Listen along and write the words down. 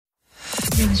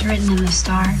Everything's written in the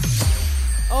stars.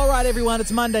 All right, everyone,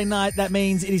 it's Monday night. That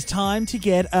means it is time to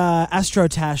get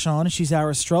Astrotash on. She's our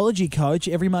astrology coach.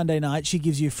 Every Monday night, she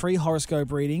gives you free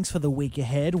horoscope readings for the week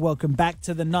ahead. Welcome back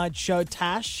to the night show,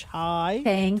 Tash. Hi.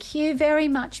 Thank you very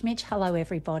much, Mitch. Hello,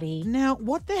 everybody. Now,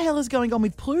 what the hell is going on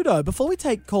with Pluto? Before we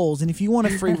take calls, and if you want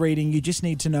a free reading, you just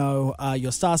need to know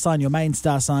your star sign, your main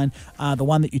star sign, the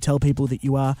one that you tell people that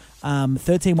you are.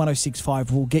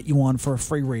 131065 will get you on for a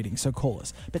free reading, so call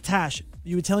us. But Tash,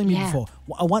 you were telling me before,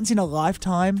 a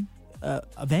once-in-a-lifetime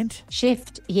event?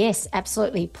 Shift, yes,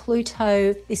 absolutely.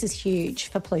 Pluto, this is huge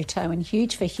for Pluto and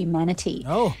huge for humanity.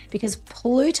 Oh. Because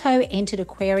Pluto entered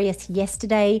Aquarius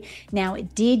yesterday. Now,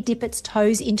 it did dip its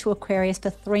toes into Aquarius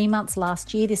for 3 months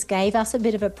last year. This gave us a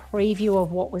bit of a preview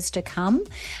of what was to come.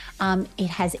 It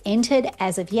has entered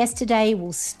as of yesterday,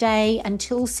 will stay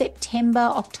until September,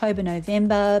 October,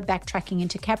 November, backtracking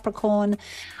into Capricorn.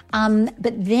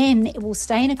 But then it will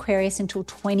stay in Aquarius until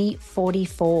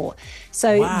 2044.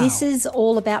 So This is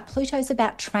all about, Pluto's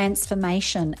about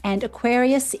transformation, and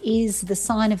Aquarius is the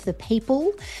sign of the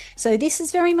people. So this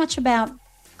is very much about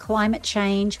climate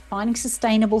change, finding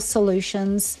sustainable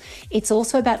solutions. It's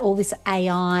also about all this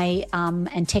AI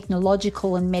and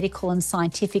technological and medical and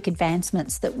scientific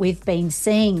advancements that we've been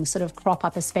seeing sort of crop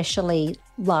up, especially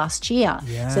last year.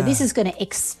 Yeah. So this is going to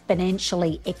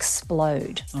exponentially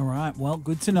explode. All right. Well,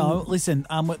 good to know. Listen,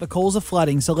 the calls are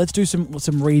flooding, so let's do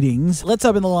some readings. Let's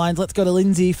open the lines. Let's go to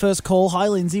Lindsay. First call. Hi,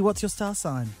 Lindsay. What's your star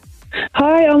sign?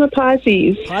 Hi, I'm a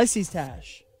Pisces. Pisces,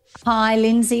 Tash. Hi,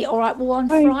 Lindsay. All right, well, on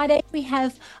Friday we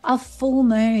have a full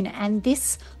moon, and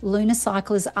this lunar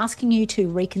cycle is asking you to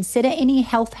reconsider any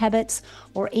health habits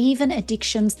or even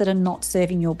addictions that are not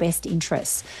serving your best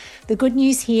interests. The good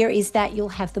news here is that you'll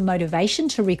have the motivation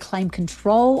to reclaim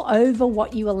control over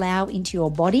what you allow into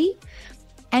your body.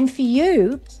 And for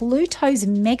you, Pluto's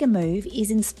mega move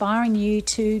is inspiring you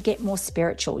to get more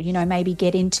spiritual, maybe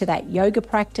get into that yoga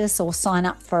practice or sign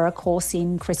up for a course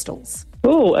in crystals.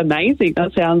 Oh, amazing.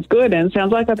 That sounds good. And it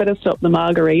sounds like I better stop the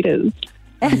margaritas.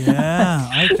 Yeah,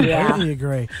 I completely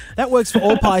agree. That works for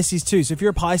all Pisces too. So if you're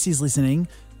a Pisces listening,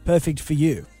 perfect for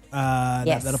you.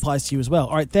 Yes. That applies to you as well.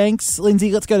 All right, thanks,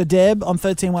 Lindsay. Let's go to Deb on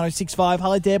 131065.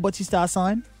 Hello, Deb. What's your star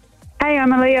sign? Hey,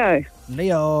 I'm a Leo.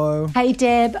 Leo. Hey,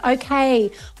 Deb.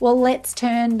 Okay, well, let's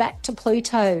turn back to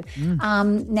Pluto.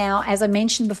 Now, as I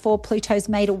mentioned before, Pluto's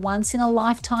made a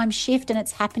once-in-a-lifetime shift, and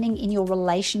it's happening in your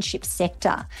relationship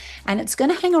sector. And it's going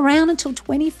to hang around until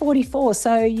 2044,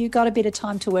 so you got a bit of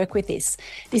time to work with this.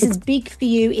 This is big for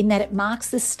you in that it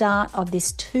marks the start of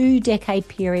this 2-decade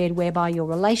period whereby your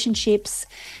relationships,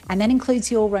 and that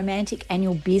includes your romantic and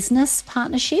your business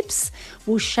partnerships,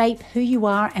 will shape who you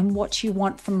are and what you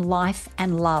want from life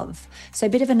and love. So a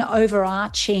bit of an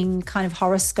overarching kind of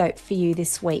horoscope for you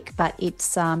this week, but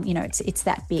it's it's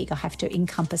that big. I have to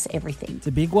encompass everything. It's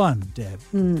a big one, Deb.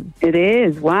 It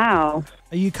is. Wow.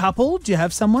 Are you coupled? Do you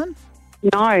have someone?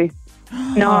 No.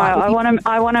 No, I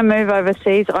want to move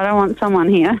overseas. I don't want someone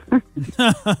here.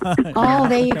 Oh,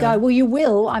 there you go. Well, you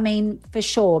will, for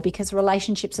sure, because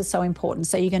relationships are so important.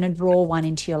 So you're going to draw one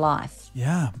into your life.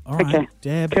 Yeah. All right, Okay.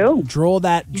 Deb. Cool. Draw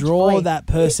that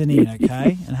person in,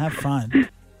 okay? And have fun.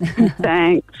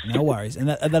 Thanks. No worries. And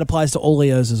that applies to all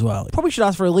Leos as well. Probably should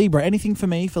ask for a Libra. Anything for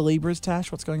me for Libras,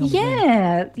 Tash? What's going on with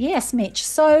me? Yes, Mitch.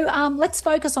 So let's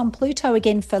focus on Pluto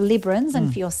again for Librans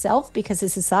and for yourself, because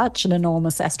this is such an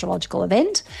enormous astrological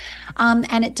event.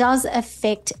 And it does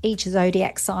affect each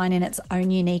zodiac sign in its own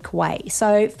unique way.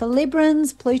 So for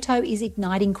Librans, Pluto is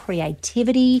igniting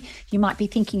creativity. You might be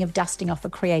thinking of dusting off a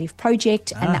creative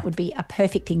project, and that would be a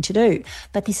perfect thing to do.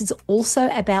 But this is also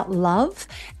about love,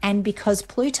 and because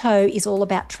Pluto is all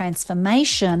about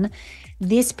transformation,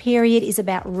 this period is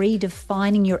about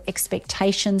redefining your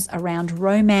expectations around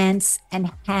romance and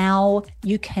how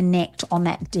you connect on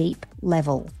that deep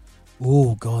level.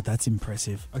 Oh, God, that's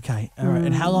impressive. Okay. All right.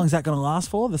 And how long is that going to last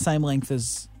for? The same length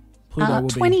as Pluto will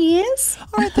be? 20 years.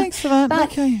 All right, thanks for that.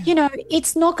 But, okay.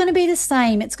 It's not going to be the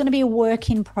same. It's going to be a work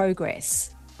in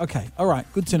progress. Okay. All right.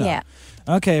 Good to know. Yeah.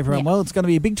 Okay, everyone. Yeah. Well, it's going to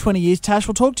be a big 20 years. Tash,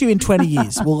 we'll talk to you in 20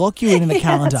 years. We'll lock you in the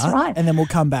calendar, that's right. And then we'll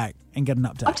come back and get an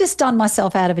update. I've just done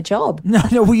myself out of a job. No,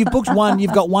 well, you've booked one.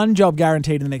 You've got one job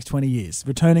guaranteed in the next 20 years,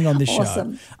 returning on this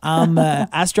Awesome. show.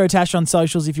 Astrotash on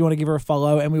socials if you want to give her a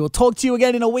follow, and we will talk to you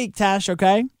again in a week, Tash,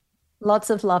 okay? Lots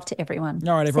of love to everyone.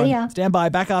 All right, everyone. See ya. Stand by.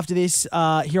 Back after this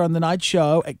here on The Night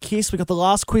Show at KISS. We've got the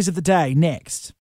last quiz of the day next.